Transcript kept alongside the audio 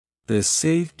The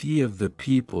safety of the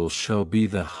people shall be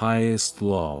the highest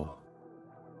law.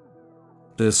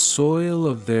 The soil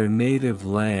of their native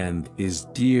land is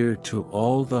dear to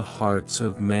all the hearts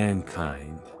of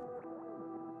mankind.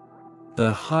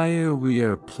 The higher we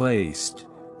are placed,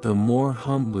 the more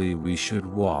humbly we should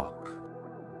walk.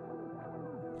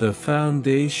 The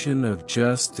foundation of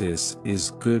justice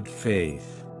is good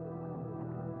faith.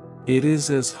 It is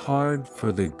as hard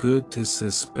for the good to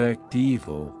suspect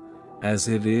evil, as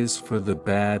it is for the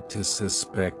bad to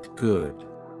suspect good.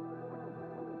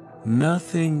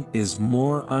 Nothing is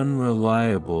more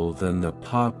unreliable than the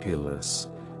populace,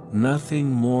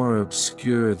 nothing more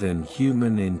obscure than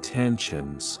human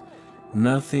intentions,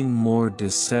 nothing more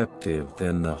deceptive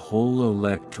than the whole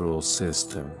electoral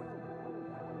system.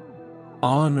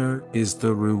 Honor is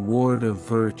the reward of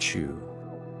virtue.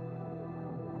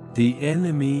 The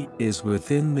enemy is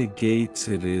within the gates.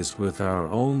 It is with our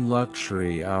own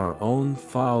luxury, our own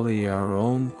folly, our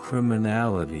own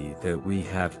criminality that we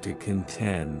have to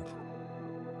contend.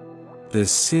 The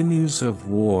sinews of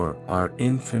war are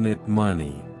infinite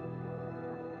money.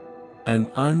 An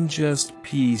unjust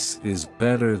peace is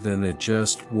better than a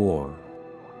just war.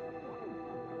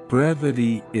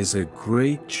 Brevity is a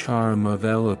great charm of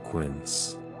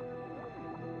eloquence.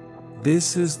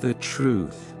 This is the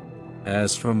truth.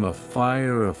 As from a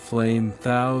fire aflame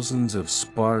thousands of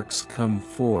sparks come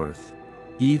forth,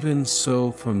 even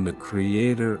so from the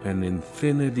Creator an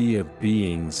infinity of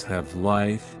beings have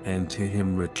life and to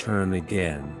Him return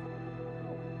again.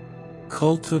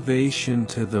 Cultivation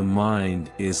to the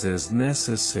mind is as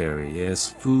necessary as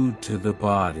food to the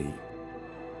body.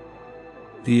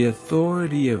 The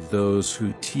authority of those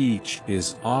who teach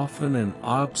is often an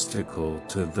obstacle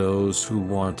to those who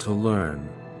want to learn.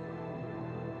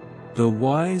 The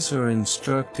wise are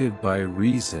instructed by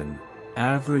reason,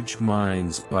 average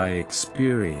minds by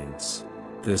experience,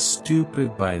 the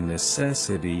stupid by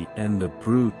necessity and the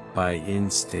brute by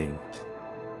instinct.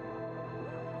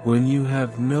 When you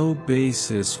have no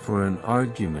basis for an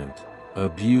argument,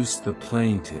 abuse the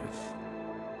plaintiff.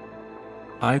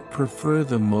 I prefer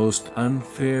the most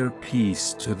unfair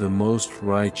peace to the most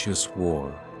righteous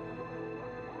war.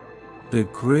 The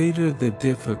greater the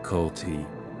difficulty,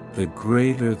 the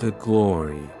greater the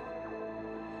glory.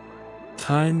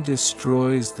 Time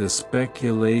destroys the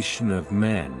speculation of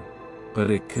men,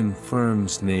 but it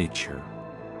confirms nature.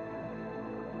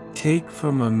 Take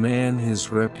from a man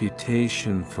his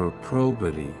reputation for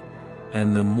probity,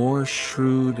 and the more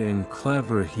shrewd and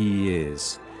clever he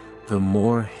is, the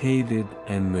more hated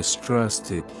and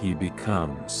mistrusted he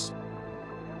becomes.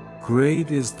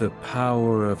 Great is the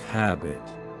power of habit.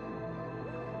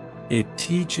 It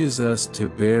teaches us to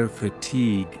bear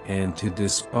fatigue and to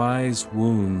despise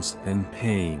wounds and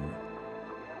pain.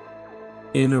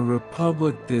 In a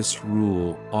republic this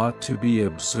rule ought to be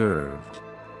observed,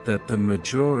 that the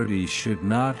majority should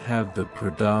not have the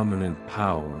predominant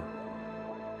power.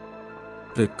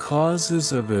 The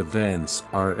causes of events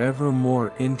are ever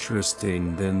more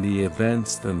interesting than the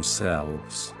events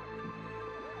themselves.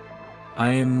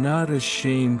 I am not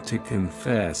ashamed to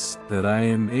confess that I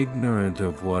am ignorant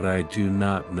of what I do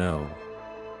not know.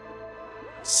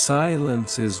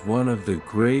 Silence is one of the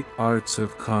great arts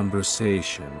of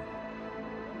conversation.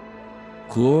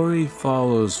 Glory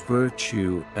follows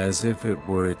virtue as if it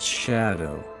were its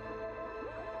shadow.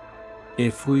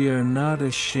 If we are not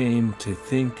ashamed to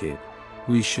think it,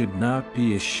 we should not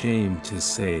be ashamed to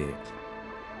say it.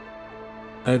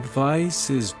 Advice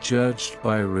is judged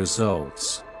by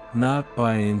results, not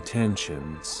by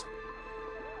intentions.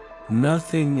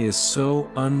 Nothing is so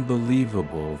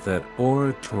unbelievable that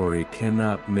oratory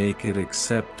cannot make it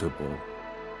acceptable.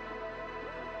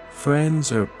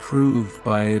 Friends are proved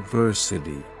by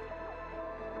adversity.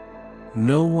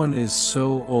 No one is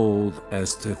so old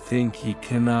as to think he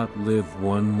cannot live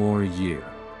one more year.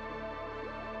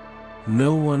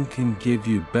 No one can give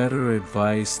you better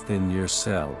advice than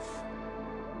yourself.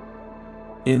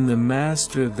 In the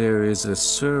master there is a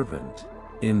servant,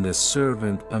 in the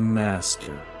servant a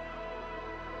master.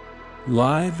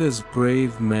 Live as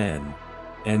brave men,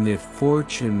 and if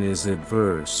fortune is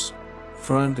adverse,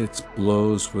 front its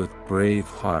blows with brave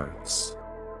hearts.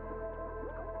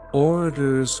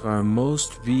 Orators are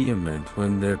most vehement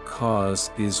when their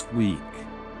cause is weak.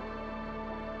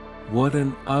 What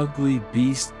an ugly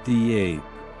beast the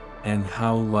ape, and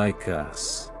how like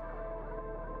us.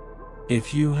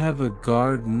 If you have a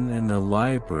garden and a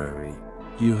library,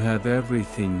 you have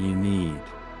everything you need.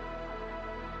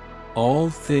 All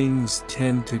things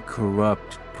tend to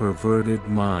corrupt perverted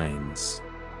minds.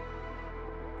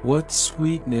 What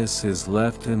sweetness is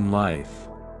left in life,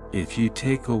 if you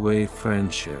take away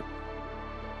friendship?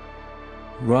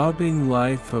 Robbing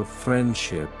life of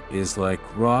friendship is like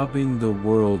robbing the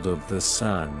world of the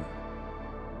sun.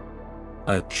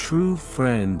 A true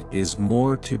friend is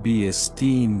more to be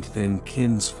esteemed than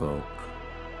kinsfolk.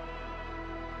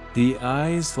 The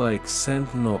eyes like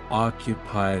sentinel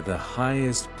occupy the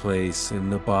highest place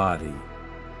in the body.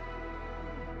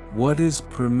 What is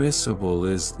permissible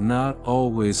is not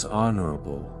always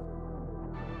honorable.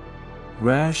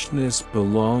 Rashness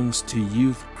belongs to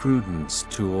youth, prudence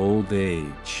to old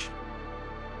age.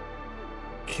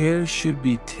 Care should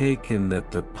be taken that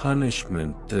the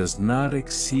punishment does not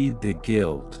exceed the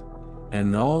guilt,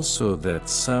 and also that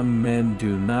some men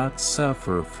do not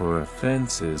suffer for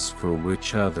offenses for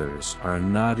which others are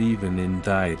not even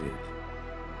indicted.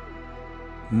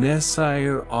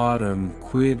 Nescier autem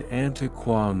quid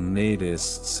antiquam natus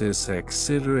sis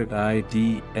exciderat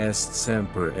id est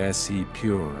semper esse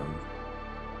purum.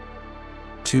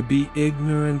 To be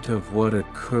ignorant of what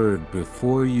occurred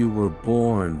before you were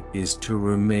born is to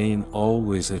remain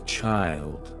always a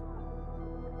child.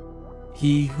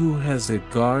 He who has a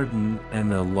garden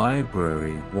and a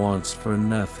library wants for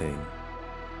nothing.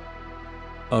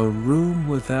 A room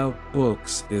without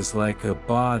books is like a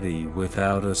body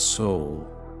without a soul.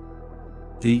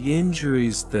 The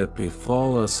injuries that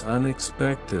befall us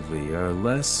unexpectedly are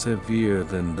less severe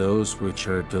than those which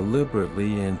are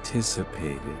deliberately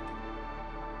anticipated.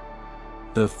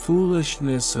 The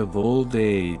foolishness of old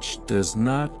age does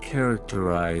not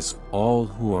characterize all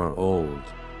who are old,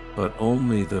 but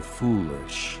only the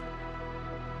foolish.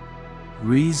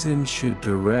 Reason should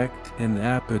direct and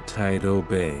appetite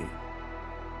obey.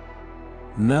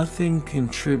 Nothing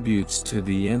contributes to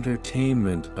the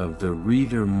entertainment of the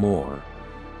reader more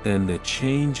than the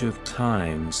change of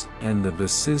times and the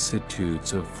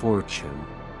vicissitudes of fortune.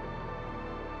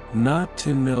 Not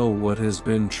to know what has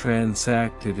been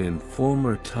transacted in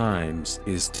former times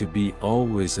is to be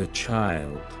always a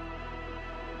child.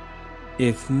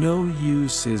 If no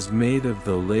use is made of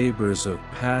the labors of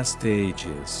past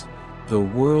ages, the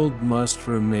world must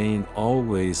remain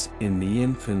always in the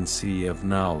infancy of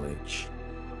knowledge.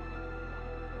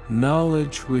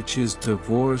 Knowledge which is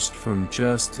divorced from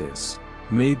justice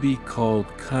may be called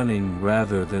cunning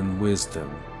rather than wisdom.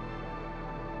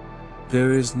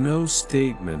 There is no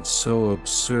statement so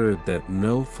absurd that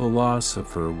no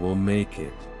philosopher will make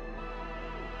it.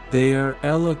 They are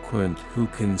eloquent who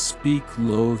can speak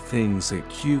low things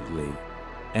acutely,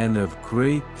 and of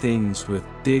great things with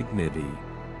dignity,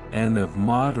 and of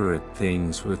moderate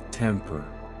things with temper.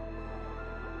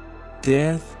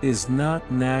 Death is not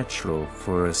natural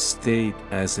for a state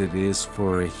as it is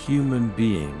for a human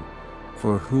being,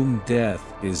 for whom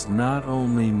death is not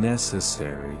only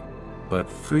necessary, but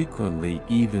frequently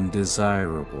even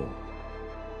desirable.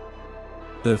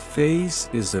 The face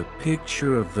is a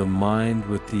picture of the mind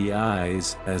with the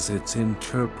eyes as its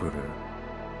interpreter.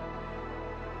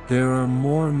 There are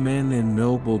more men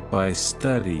ennobled by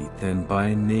study than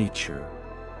by nature.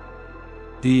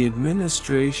 The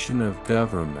administration of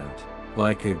government,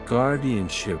 like a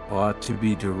guardianship, ought to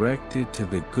be directed to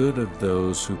the good of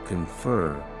those who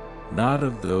confer, not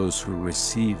of those who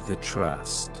receive the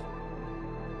trust.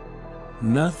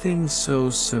 Nothing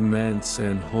so cements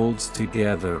and holds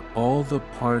together all the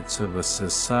parts of a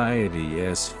society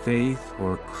as faith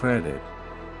or credit,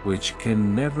 which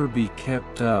can never be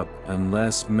kept up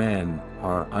unless men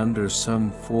are under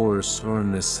some force or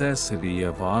necessity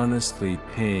of honestly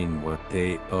paying what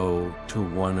they owe to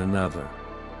one another.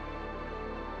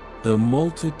 The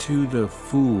multitude of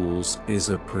fools is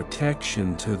a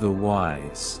protection to the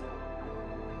wise.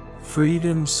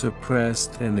 Freedom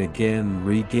suppressed and again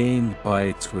regained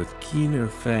bites with keener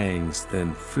fangs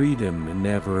than freedom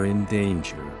never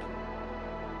endangered.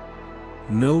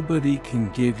 Nobody can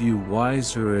give you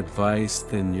wiser advice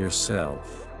than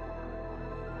yourself.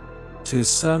 To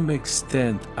some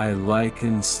extent I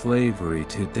liken slavery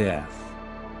to death.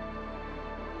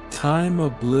 Time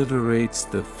obliterates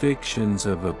the fictions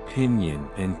of opinion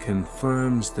and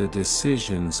confirms the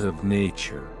decisions of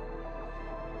nature.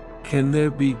 Can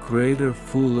there be greater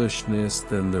foolishness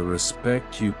than the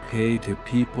respect you pay to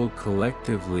people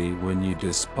collectively when you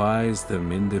despise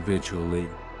them individually?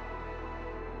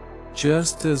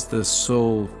 Just as the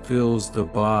soul fills the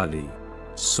body,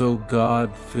 so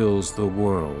God fills the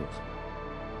world.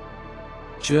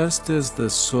 Just as the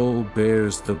soul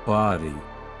bears the body,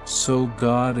 so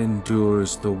God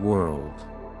endures the world.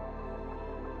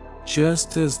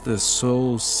 Just as the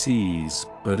soul sees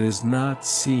but is not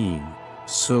seen,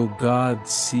 so God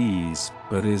sees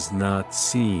but is not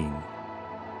seen.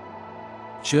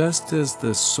 Just as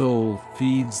the soul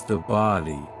feeds the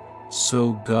body,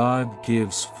 so God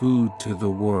gives food to the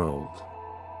world.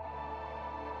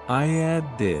 I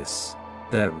add this,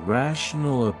 that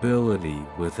rational ability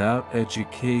without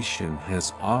education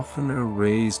has oftener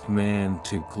raised man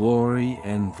to glory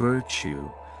and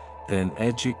virtue than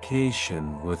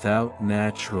education without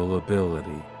natural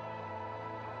ability.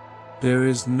 There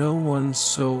is no one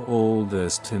so old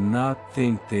as to not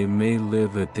think they may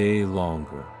live a day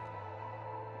longer.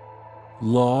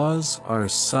 Laws are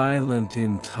silent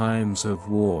in times of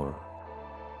war.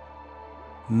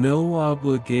 No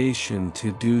obligation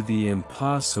to do the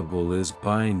impossible is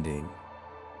binding.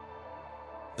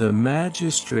 The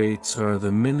magistrates are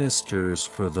the ministers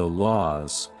for the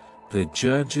laws, the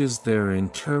judges their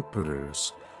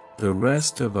interpreters, the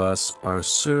rest of us are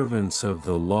servants of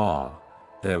the law,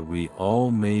 that we all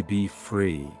may be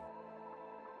free.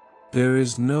 There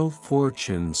is no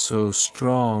fortune so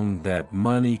strong that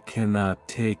money cannot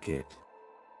take it.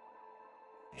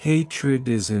 Hatred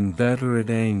is inveterate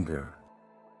anger.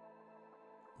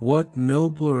 What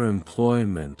nobler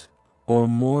employment, or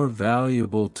more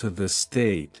valuable to the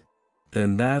state,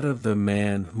 than that of the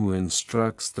man who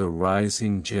instructs the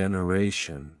rising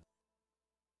generation?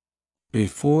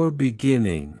 Before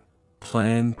beginning,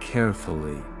 plan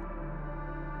carefully.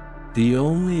 The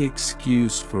only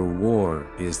excuse for war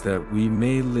is that we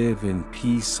may live in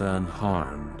peace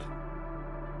unharmed.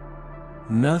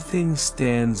 Nothing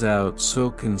stands out so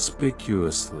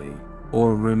conspicuously,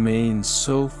 or remains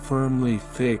so firmly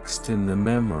fixed in the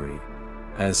memory,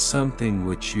 as something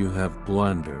which you have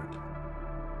blundered.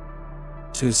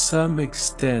 To some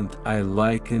extent I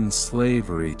liken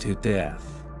slavery to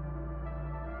death.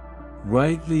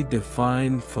 Rightly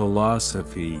defined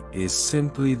philosophy is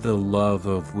simply the love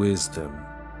of wisdom.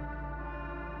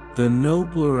 The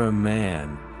nobler a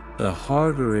man, the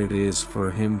harder it is for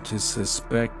him to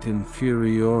suspect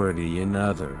inferiority in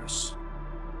others.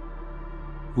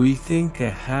 We think a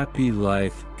happy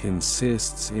life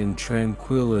consists in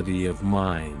tranquility of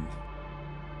mind.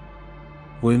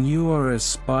 When you are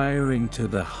aspiring to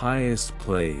the highest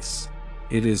place,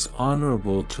 it is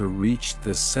honorable to reach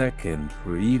the second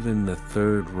or even the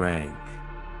third rank.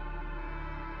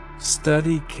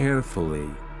 Study carefully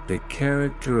the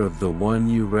character of the one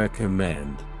you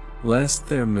recommend, lest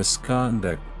their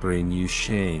misconduct bring you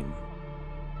shame.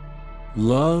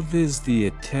 Love is the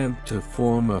attempt to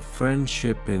form a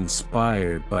friendship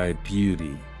inspired by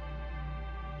beauty.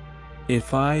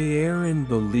 If I err in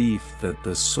belief that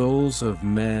the souls of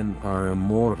men are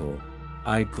immortal,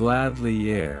 I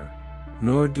gladly err,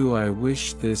 nor do I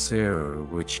wish this error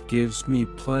which gives me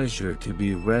pleasure to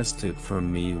be wrested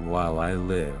from me while I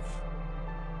live.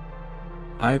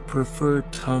 I prefer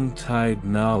tongue-tied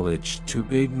knowledge to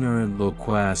ignorant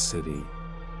loquacity.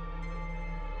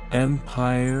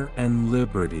 Empire and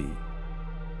liberty.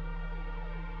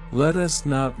 Let us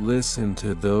not listen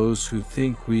to those who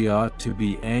think we ought to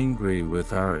be angry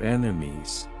with our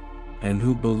enemies, and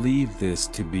who believe this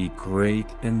to be great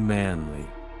and manly.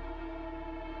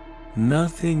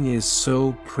 Nothing is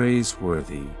so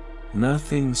praiseworthy,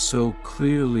 nothing so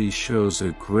clearly shows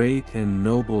a great and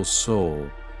noble soul,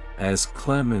 as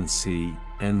clemency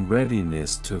and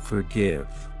readiness to forgive.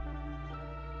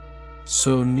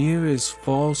 So near is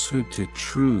falsehood to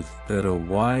truth that a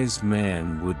wise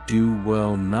man would do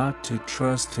well not to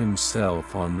trust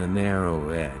himself on the narrow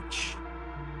edge.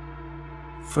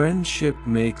 Friendship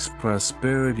makes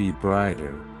prosperity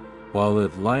brighter, while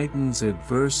it lightens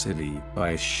adversity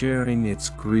by sharing its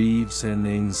griefs and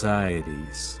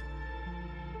anxieties.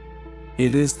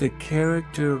 It is the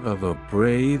character of a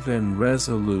brave and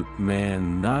resolute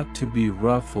man not to be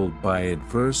ruffled by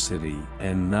adversity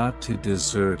and not to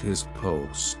desert his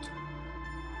post.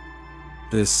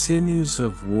 The sinews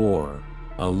of war,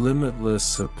 a limitless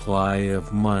supply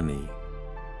of money.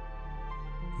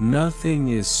 Nothing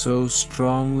is so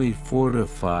strongly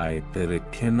fortified that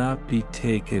it cannot be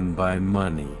taken by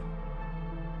money.